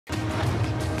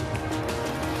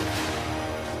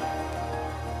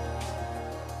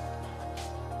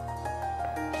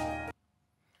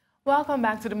Welcome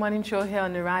back to the morning show here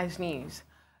on the Rise News.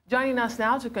 Joining us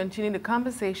now to continue the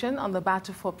conversation on the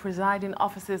battle for presiding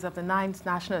offices of the 9th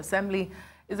National Assembly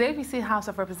is APC House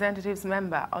of Representatives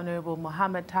member Honorable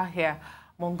Mohammed Tahir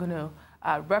Monguno,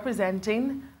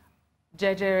 representing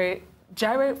Jere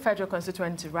Federal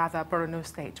Constituency, Borno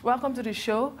State. Welcome to the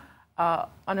show,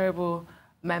 Honorable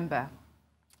Member.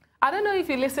 I don't know if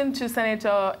you listened to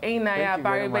Senator Ainaya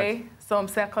Baribe some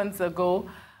seconds ago,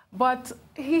 but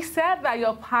he said that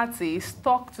your party is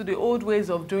stuck to the old ways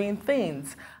of doing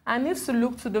things and needs to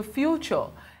look to the future,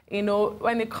 you know,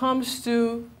 when it comes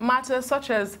to matters such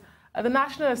as the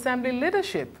National Assembly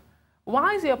leadership.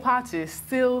 Why is your party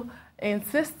still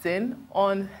insisting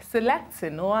on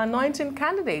selecting or anointing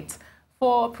candidates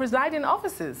for presiding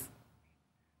offices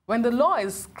when the law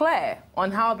is clear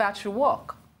on how that should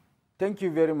work? Thank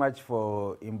you very much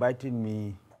for inviting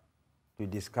me to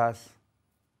discuss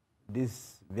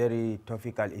this very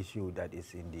topical issue that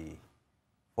is in the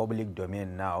public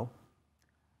domain now.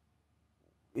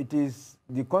 It is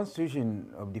the Constitution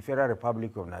of the Federal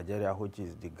Republic of Nigeria, which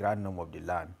is the grand norm of the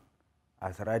land,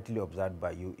 as rightly observed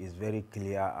by you, is very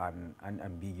clear and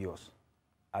unambiguous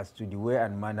as to the way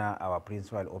and manner our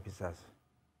principal officers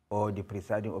or the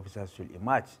presiding officers should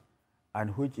emerge,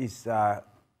 and which is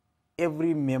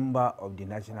every member of the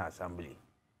National Assembly,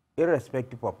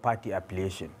 irrespective of party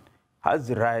affiliation, has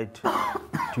the right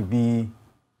to be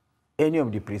any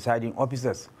of the presiding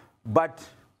officers. But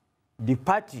the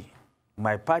party,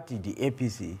 my party, the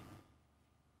APC,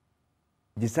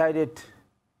 decided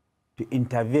to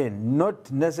intervene, not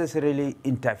necessarily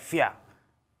interfere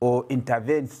or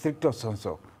intervene stricto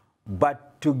sensu,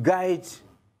 but to guide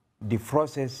the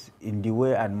process in the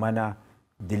way and manner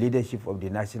the leadership of the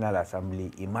National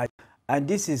Assembly emerged. And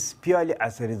this is purely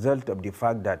as a result of the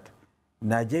fact that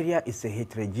Nigeria is a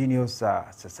heterogeneous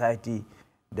society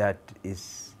that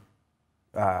is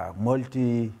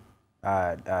multi-religious,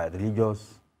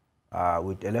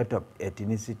 with a lot of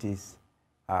ethnicities,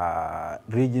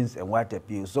 regions, and what have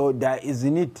you. So there is a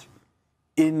need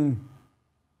in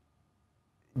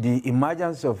the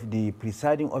emergence of the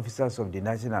presiding officers of the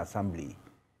National Assembly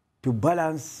to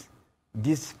balance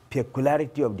this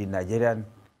peculiarity of the Nigerian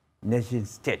nation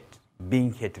state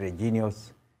being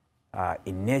heterogeneous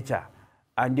in nature,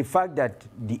 and the fact that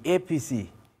the APC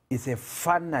is a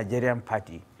fun Nigerian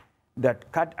party that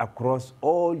cut across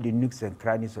all the nooks and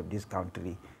crannies of this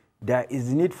country. There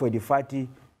is need for the party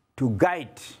to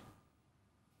guide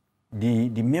the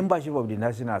membership of the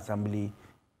National Assembly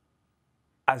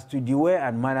as to the way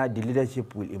and manner the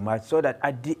leadership will emerge, so that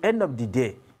at the end of the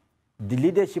day, the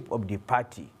leadership of the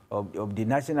party, of the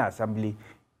National Assembly,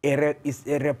 is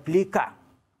a replica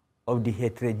of the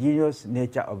heterogeneous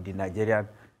nature of the Nigerian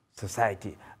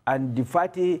society. And the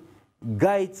party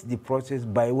guides the process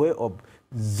by way of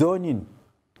zoning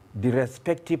the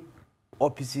respective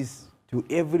offices to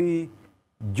every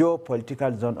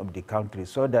geopolitical zone of the country,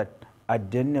 so that at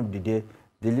the end of the day,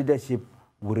 the leadership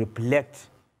will reflect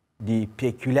the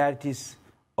peculiarities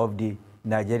of the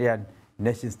Nigerian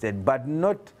nation state, but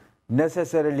not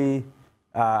necessarily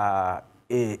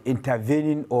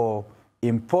intervening or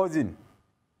imposing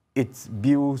its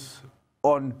views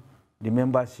on the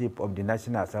membership of the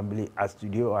National Assembly as to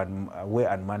the way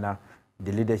and manner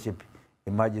the leadership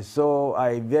emerges. So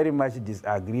I very much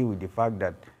disagree with the fact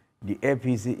that the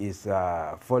APC is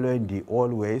following the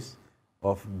old ways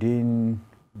of doing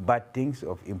bad things,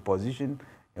 of imposition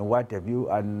and what have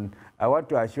you. And I want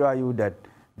to assure you that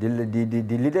the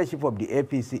leadership of the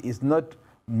APC is not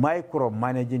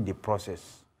micromanaging the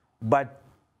process, but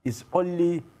is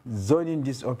only zoning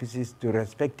these offices to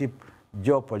respective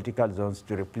geopolitical zones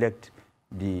to reflect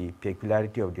the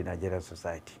peculiarity of the Nigerian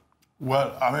society.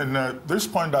 Well, I mean, this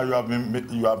point that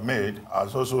you have made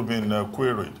has also been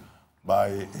queried by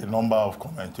a number of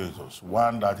commentators.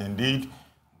 One, that indeed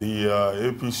the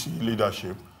APC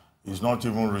leadership is not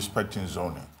even respecting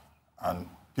zoning. And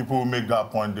people who make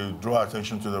that point, they draw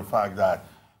attention to the fact that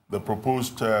the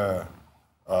proposed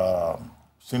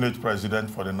Senate President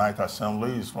for the 9th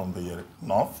Assembly is from the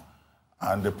North,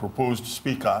 and the proposed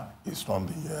Speaker is from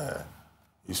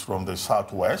the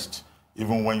Southwest,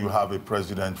 even when you have a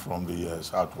president from the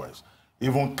Southwest.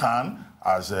 Even CAN,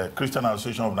 as a Christian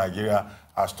Association of Nigeria,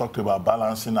 has talked about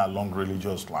balancing along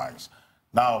religious lines.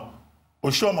 Now,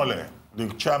 Oshomole, the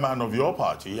chairman of your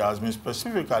party, has been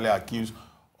specifically accused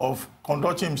of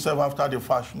conducting himself after the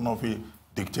fashion of a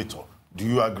dictator. Do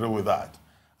you agree with that?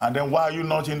 And then why are you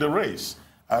not in the race?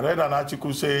 I read an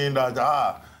article saying that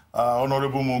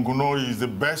Honorable Monguno is the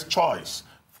best choice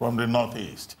from the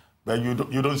Northeast, but you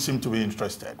don't seem to be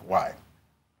interested. Why?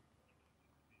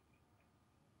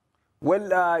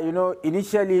 Well, you know,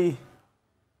 initially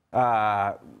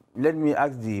let me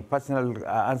ask the personal,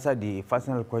 answer the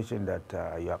personal question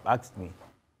that you have asked me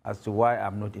as to why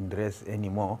I'm not in the race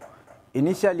anymore.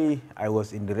 Initially, I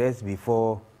was in the race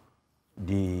before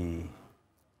the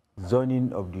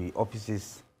zoning of the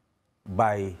offices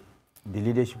by the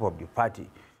leadership of the party.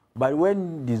 But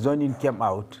when the zoning came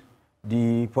out,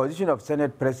 the position of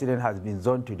Senate President has been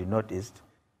zoned to the Northeast,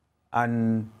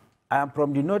 and I am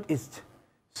from the Northeast,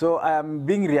 so I am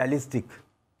being realistic.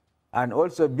 And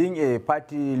also being a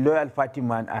loyal party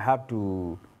man, I have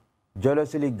to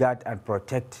jealously guard and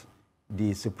protect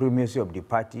the supremacy of the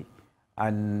party.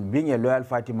 And being a loyal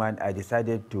party man, I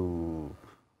decided to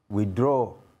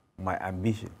withdraw my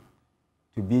ambition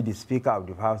to be the Speaker of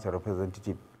the House of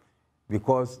Representatives,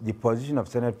 because the position of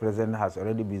Senate President has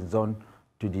already been zoned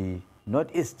to the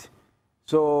Northeast.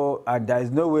 So, and there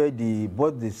is no way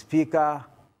both the Speaker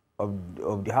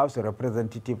of the House of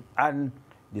Representatives and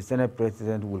the Senate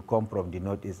President will come from the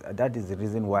Northeast. That is the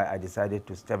reason why I decided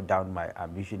to step down my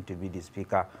ambition to be the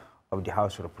Speaker of the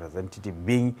House of Representatives,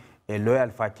 being a loyal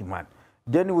party man.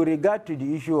 Then with regard to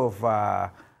the issue of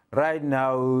right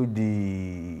now,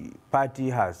 the party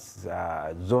has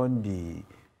zoned the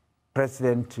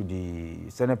president to the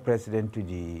Senate President to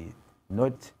the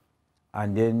North,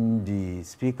 and then the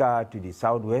Speaker to the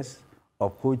Southwest,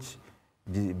 of which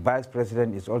the Vice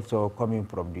President is also coming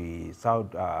from the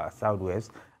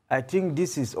Southwest. I think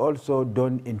this is also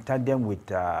done in tandem with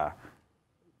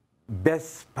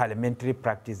best parliamentary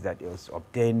practice that is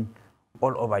obtained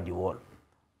all over the world.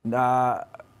 The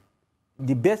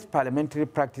best parliamentary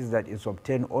practice that is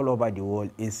obtained all over the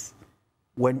world is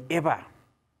whenever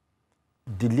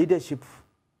the leadership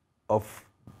of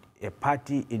a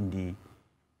party in the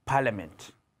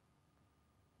parliament,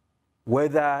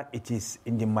 whether it is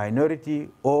in the minority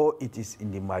or it is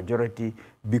in the majority,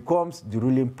 becomes the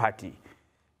ruling party.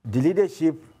 The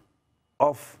leadership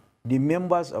of the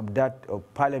members of that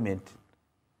parliament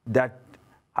that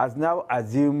has now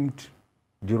assumed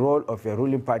the role of a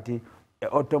ruling party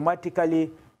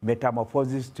automatically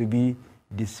metamorphoses to be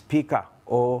the Speaker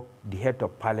or the head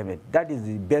of parliament. That is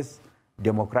the best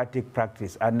democratic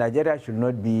practice, and Nigeria should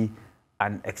not be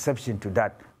an exception to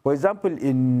that. For example,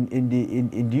 in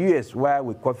the US, where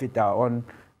we covet our own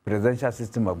presidential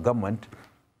system of government,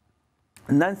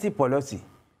 Nancy Pelosi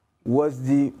was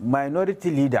the minority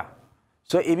leader.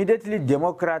 So immediately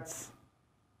Democrats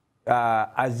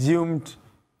assumed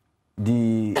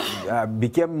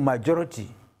became majority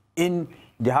in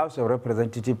the House of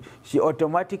Representatives. She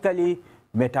automatically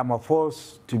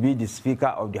metamorphosed to be the Speaker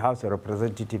of the House of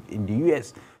Representatives in the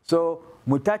US. So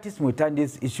mutatis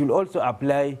mutandis, it should also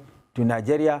apply to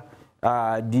Nigeria.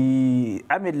 The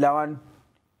Ahmed Lawan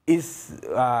is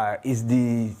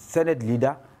the Senate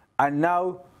leader, and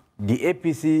now the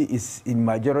APC is in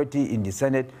majority in the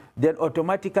Senate. Then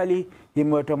automatically he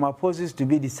metamorphoses to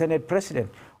be the Senate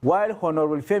President, while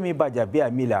Honorable Femi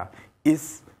Bajabiamila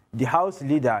is the House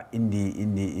leader in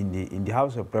the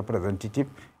House of Representatives.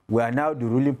 We are now the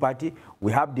ruling party.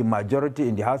 We have the majority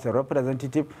in the House of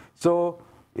Representatives. So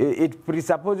it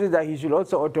presupposes that he should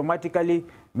also automatically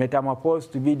metamorphose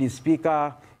to be the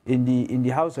Speaker in the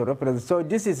House of Representatives. So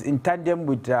this is in tandem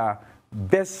with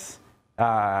best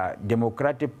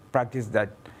democratic practice that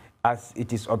as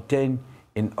it is obtained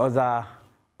in other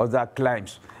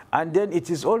climes. And then it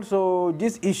is also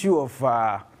this issue of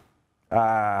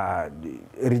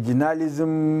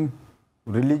regionalism,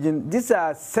 religion. These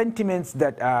are sentiments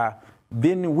that are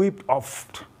being whipped off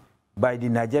by the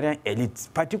Nigerian elites,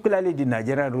 particularly the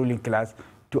Nigerian ruling class,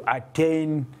 to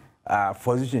attain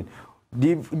position.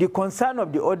 The concern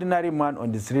of the ordinary man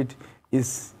on the street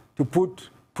is to put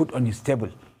on his table.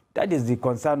 That is the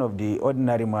concern of the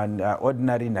ordinary man,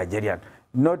 ordinary Nigerian,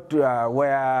 not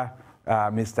where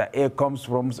Mr. A comes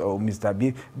from or Mr.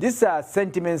 B. These are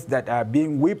sentiments that are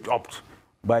being whipped up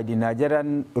by the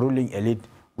Nigerian ruling elite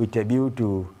with a view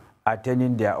to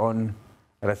attaining their own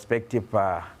respective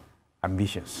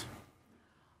ambitions.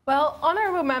 Well,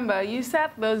 Honorable Member, you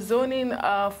said the zoning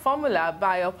formula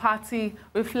by your party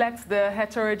reflects the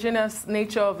heterogeneous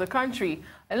nature of the country.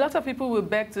 A lot of people will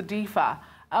beg to differ.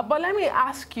 But let me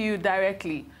ask you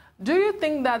directly, do you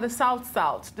think that the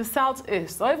South-South, the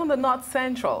South-East, or even the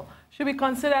North-Central should be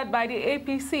considered by the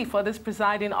APC for these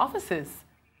presiding offices?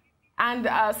 And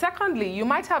secondly, you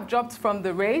might have dropped from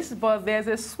the race, but there's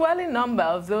a swelling number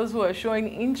of those who are showing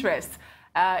interest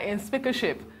in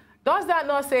speakership. Does that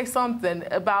not say something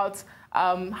about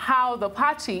how the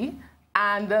party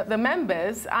and the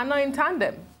members are not in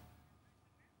tandem?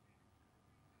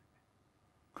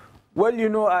 Well, you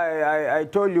know, I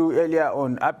told you earlier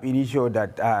on up initio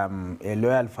that I'm a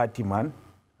loyal party man.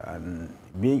 And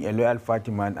being a loyal party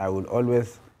man, I will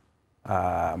always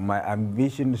my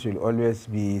ambition should always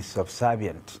be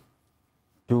subservient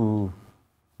to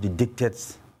the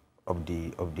dictates of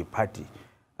the party.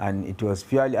 And it was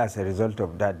purely as a result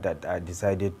of that that I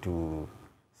decided to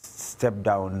step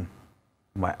down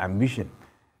my ambition.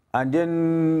 And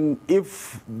then,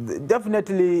 if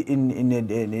definitely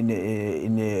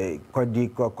the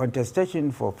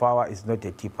contestation for power is not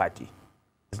a tea party,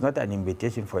 it's not an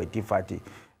invitation for a tea party.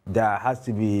 There has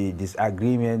to be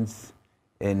disagreements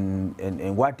and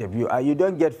what have you. You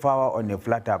don't get power on a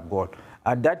flat up board,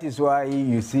 and that is why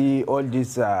you see all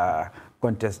these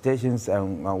contestations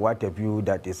and what have you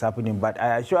that is happening. But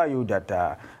I assure you that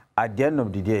at the end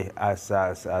of the day, as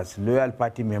loyal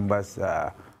party members,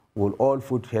 will all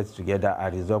put heads together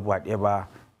and resolve whatever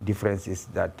differences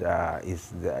that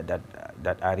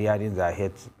that are rearing their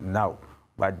heads now.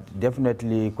 But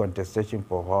definitely, contestation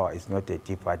for power is not a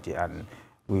tea party, and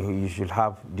you should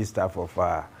have this type of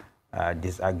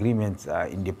disagreements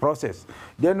in the process.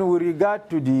 Then, with regard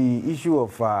to the issue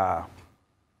of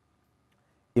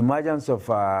emergence of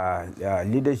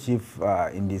leadership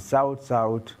in the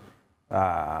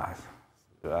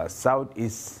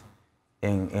southeast,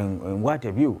 and what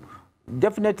have you,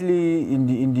 definitely in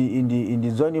the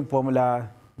zoning formula,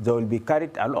 they will be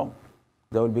carried along.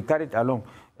 They will be carried along.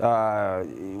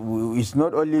 It's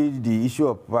not only the issue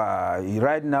of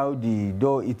right now,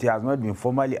 though it has not been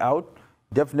formally out.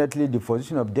 Definitely, the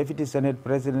position of Deputy Senate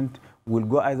President will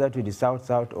go either to the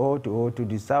south or to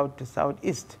the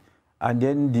southeast. And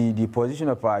then the position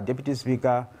of our Deputy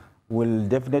Speaker will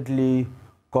definitely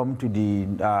come to the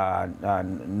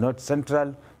north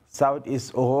central,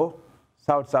 southeast, or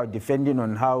south, depending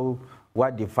on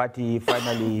what the party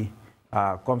finally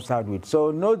comes out with.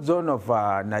 So no zone of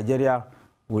Nigeria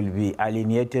will be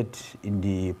alienated in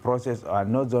the process, or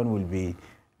no zone will be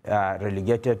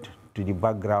relegated to the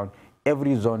background.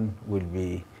 Every zone will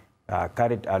be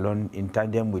carried along in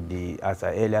tandem with as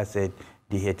I earlier said,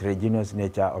 the heterogeneous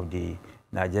nature of the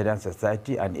Nigerian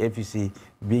society, and APC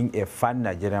being a fun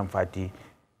Nigerian party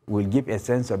will give a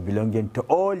sense of belonging to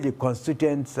all the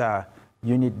constituents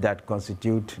unit that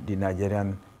constitute the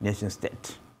Nigerian nation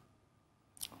state.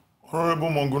 Honorable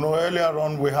Monguno, earlier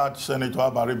on we had Senator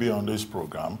Abaribi on this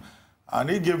program,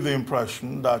 and he gave the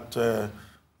impression that the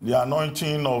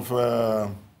anointing of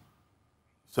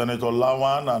Senator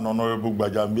Lawan and Honorable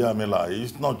Gbajambiamila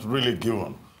is not really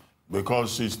given,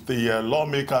 because it's the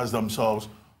lawmakers themselves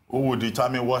who will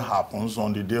determine what happens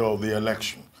on the day of the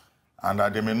election, and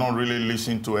that they may not really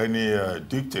listen to any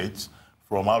dictates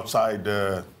from outside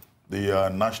the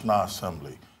National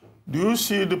Assembly. Do you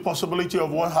see the possibility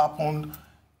of what happened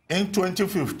in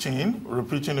 2015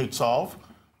 repeating itself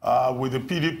with the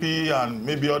PDP and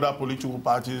maybe other political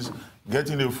parties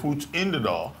getting a foot in the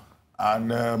door and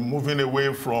moving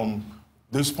away from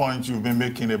this point you've been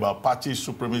making about party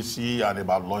supremacy and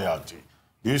about loyalty?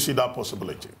 Do you see that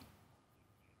possibility?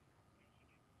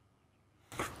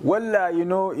 Well, you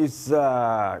know, it's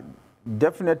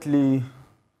definitely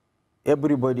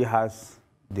everybody has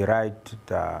the right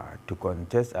to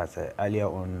contest, as I earlier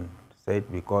on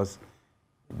said, because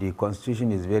the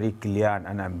Constitution is very clear and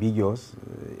unambiguous.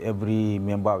 Every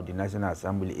member of the National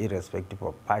Assembly, irrespective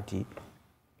of party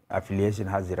affiliation,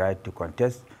 has the right to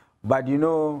contest. But you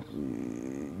know,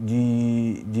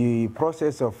 the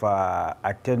process of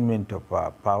attainment of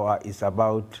power is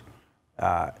about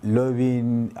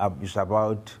lobbying, it's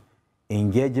about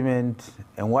engagement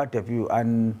and what have you.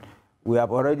 And we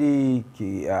have already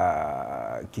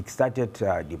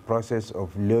kickstarted the process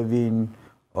of lobbying,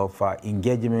 of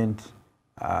engagement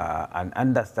and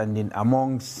understanding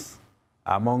amongst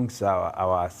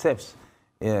ourselves.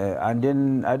 And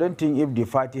then I don't think if the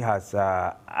party has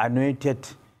anointed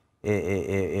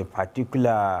a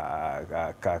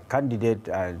particular candidate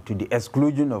to the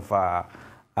exclusion of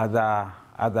other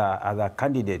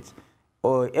candidates,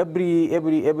 or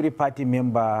every party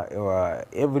member or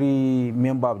every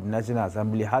member of the National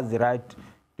Assembly has the right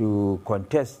to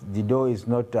contest. The door is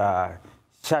not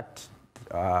shut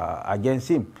against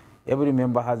him. Every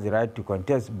member has the right to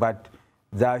contest, but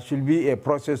there should be a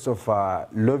process of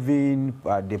lobbying,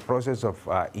 the process of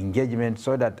engagement,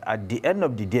 so that at the end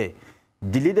of the day,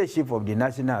 the leadership of the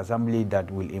National Assembly that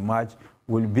will emerge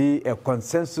will be a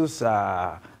consensus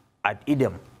ad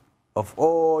idem of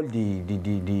all the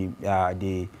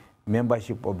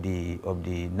membership of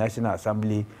the National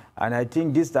Assembly. And I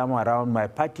think this time around, my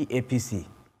party APC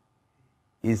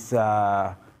is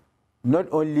not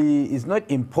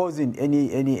imposing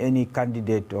any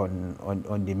candidate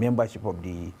on the membership of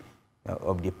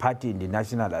the party in the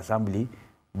National Assembly,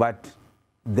 but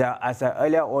there, as I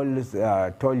earlier always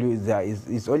told you,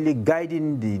 it's only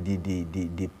guiding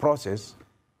the process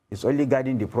It's only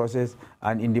guiding the process,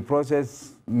 and in the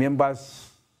process, members'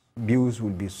 views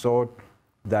will be sought.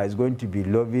 There is going to be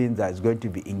lobbying, there is going to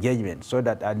be engagement, so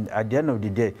that at the end of the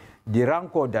day, the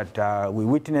rancor that we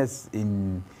witnessed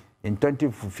in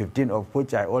 2015, of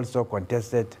which I also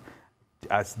contested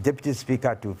as Deputy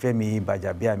Speaker to Femi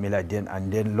Gbajabiamila then,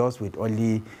 and then lost with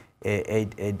only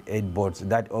eight votes,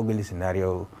 that ugly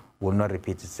scenario will not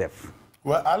repeat itself.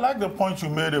 Well, I like the point you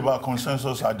made about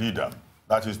consensus adida,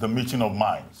 that is the meeting of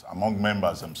minds among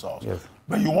members themselves. Yes.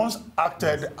 But you once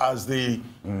acted as the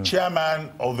chairman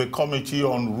of the Committee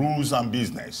on Rules and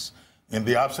Business in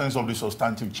the absence of the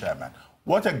substantive chairman.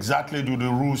 What exactly do the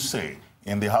rules say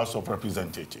in the House of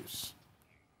Representatives?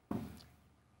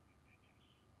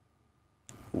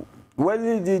 Well,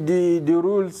 the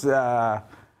rules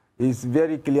is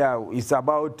very clear. It's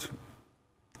about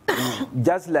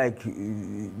just like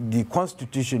the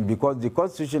Constitution, because the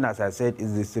Constitution, as I said,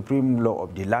 is the supreme law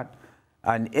of the land,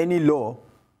 and any law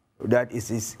that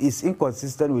is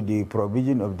inconsistent with the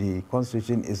provision of the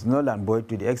Constitution is null and void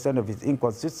to the extent of its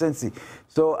inconsistency.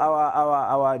 So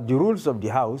the rules of the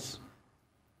House,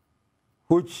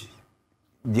 which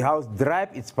the House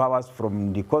derive its powers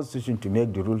from the Constitution to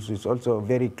make the rules, is also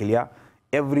very clear.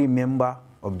 Every member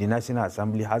of the National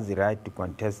Assembly has the right to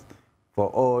contest for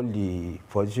all the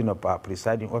position of our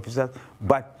presiding officers,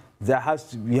 but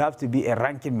you have to be a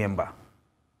ranking member.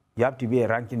 You have to be a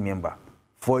ranking member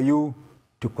for you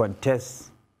to contest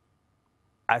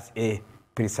as a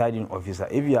presiding officer.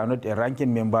 If you are not a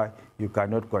ranking member, you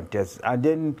cannot contest. And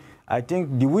then I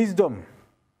think the wisdom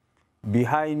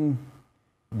behind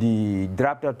the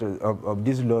draft of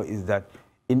this law is that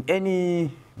in any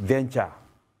venture,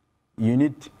 you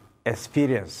need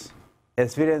experience.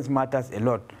 Experience matters a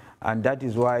lot. And that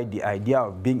is why the idea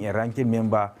of being a ranking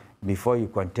member before you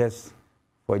contest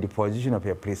for the position of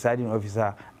a presiding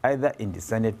officer, either in the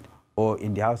Senate or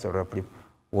in the House of Representatives,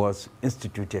 was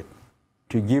instituted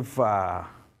to give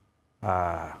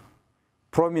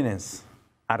prominence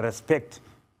and respect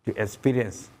to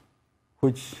experience,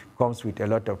 which comes with a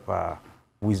lot of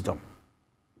wisdom.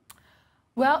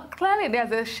 Well, clearly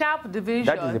there's a sharp division.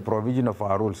 That is the provision of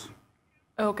our rules.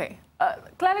 Okay.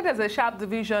 Clearly there's a sharp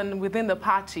division within the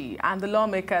party and the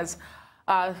lawmakers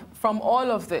from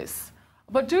all of this.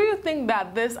 But do you think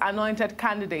that this anointed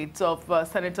candidates of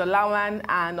Senator Lawan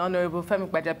and Honorable Femi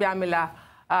Gbajabiamila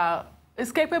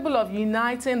is capable of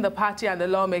uniting the party and the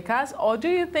lawmakers? Or do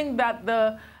you think that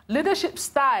the leadership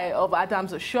style of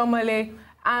Adams Oshiomhole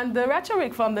and the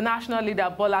rhetoric from the national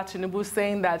leader Bola Tinubu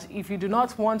saying that if you do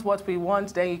not want what we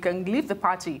want, then you can leave the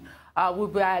party, will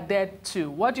be adhered to?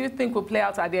 What do you think will play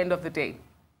out at the end of the day?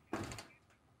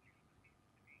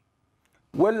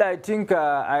 Well, I think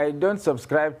I don't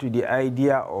subscribe to the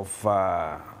idea of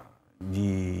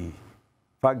the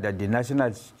fact that the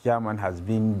national chairman has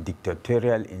been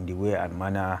dictatorial in the way and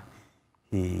manner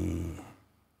he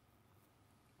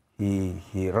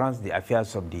runs the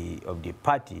affairs of the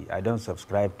party. I don't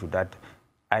subscribe to that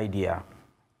idea.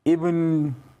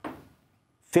 Even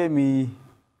Femi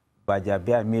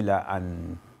Gbajabiamila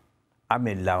and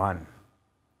Ahmed Lawan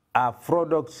are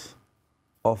products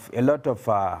of a lot of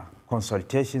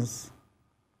consultations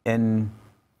and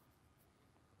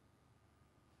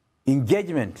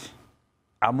engagement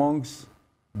amongst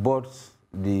both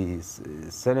the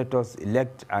senators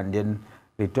elect and then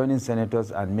returning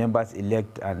senators and members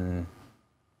elect and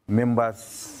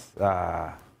members,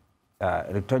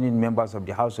 returning members of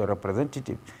the House of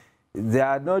Representatives. They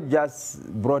are not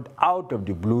just brought out of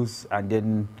the blues and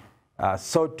then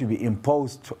sought to be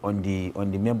imposed on the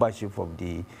membership of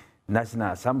the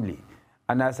National Assembly.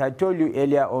 And as I told you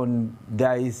earlier on,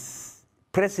 there is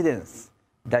precedence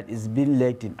that is being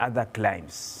laid in other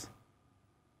climes,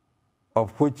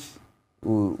 of which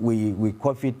we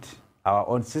covet our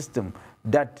own system,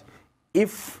 that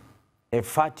if a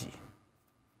party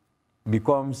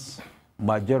becomes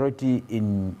majority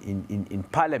in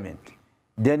parliament,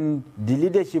 then the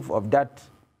leadership of that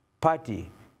party,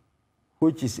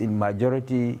 which is in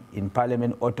majority in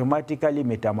parliament, automatically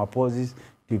metamorphoses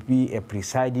to be a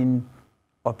presiding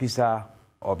officer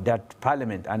of that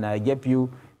parliament. And I gave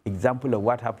you example of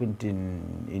what happened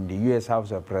in the U.S.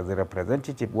 House of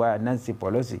Representatives, where Nancy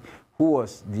Pelosi, who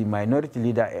was the minority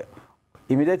leader,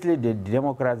 immediately the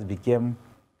Democrats became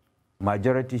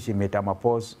majority. She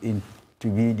metamorphosed to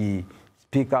be the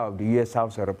Speaker of the U.S.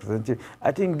 House of Representatives.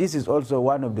 I think this is also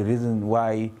one of the reasons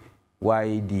why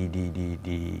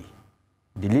the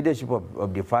leadership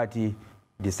of the party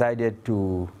decided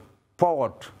to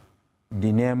forward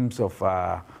the names of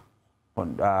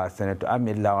Senator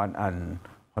Ahmed Lawan and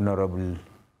Honorable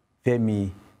Femi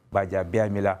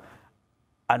Gbajabiamila,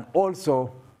 and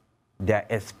also their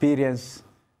experience.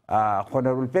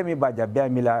 Honorable Femi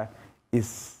Bajabiamila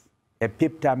is a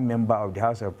fifth-term member of the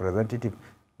House of Representatives,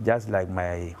 just like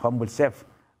my humble self.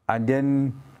 And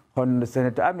then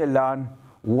Senator Amelan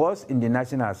was in the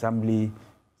National Assembly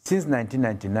since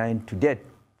 1999 to date.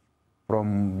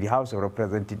 From the House of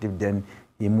Representatives, then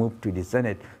he moved to the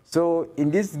Senate. So in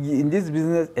this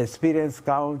business, experience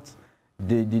counts.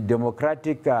 The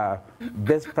democratic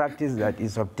best practice that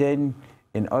is obtained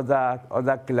in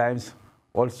other climes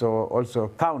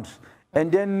also counts.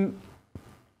 And then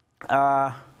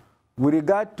with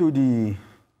regard to the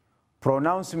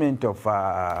pronouncement of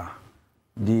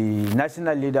the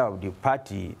national leader of the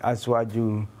party,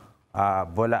 Aswaju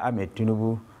Bola Ahmed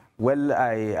Tinubu, well,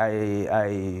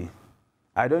 I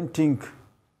don't think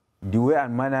the way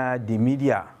and manner the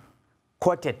media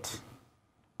quoted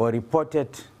or reported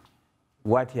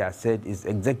what he has said is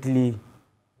exactly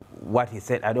what he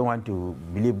said. I don't want to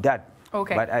believe that.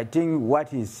 Okay. But I think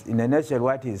in a nutshell,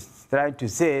 what he's trying to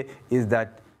say is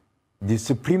that the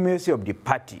supremacy of the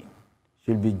party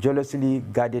should be jealously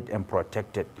guarded and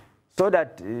protected. So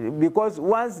that, because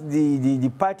once the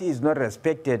party is not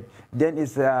respected, then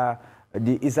it's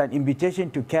an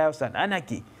invitation to chaos and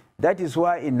anarchy. That is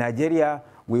why in Nigeria,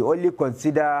 we only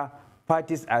consider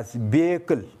parties as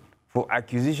vehicle for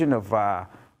acquisition of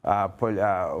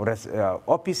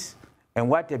office and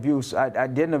what have you.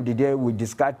 At the end of the day, we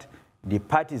discard the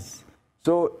parties.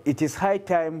 So it is high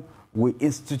time we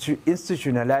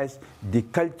institutionalize the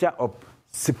culture of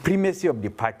supremacy of the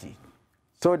party,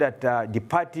 so that the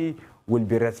party will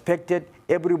be respected.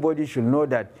 Everybody should know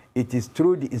that it is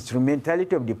through the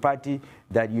instrumentality of the party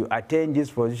that you attain this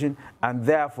position, and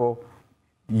therefore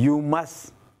you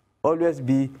must always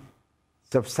be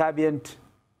subservient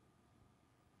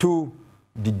to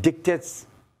the dictates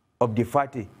of the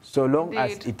party, so long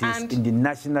as it is in the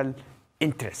national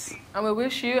interest. And we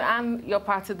wish you and your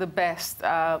party the best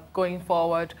going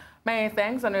forward. Many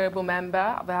thanks, Honorable Member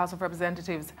of the House of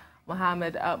Representatives,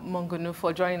 Mohammed Mongunu,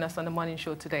 for joining us on the morning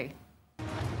show today.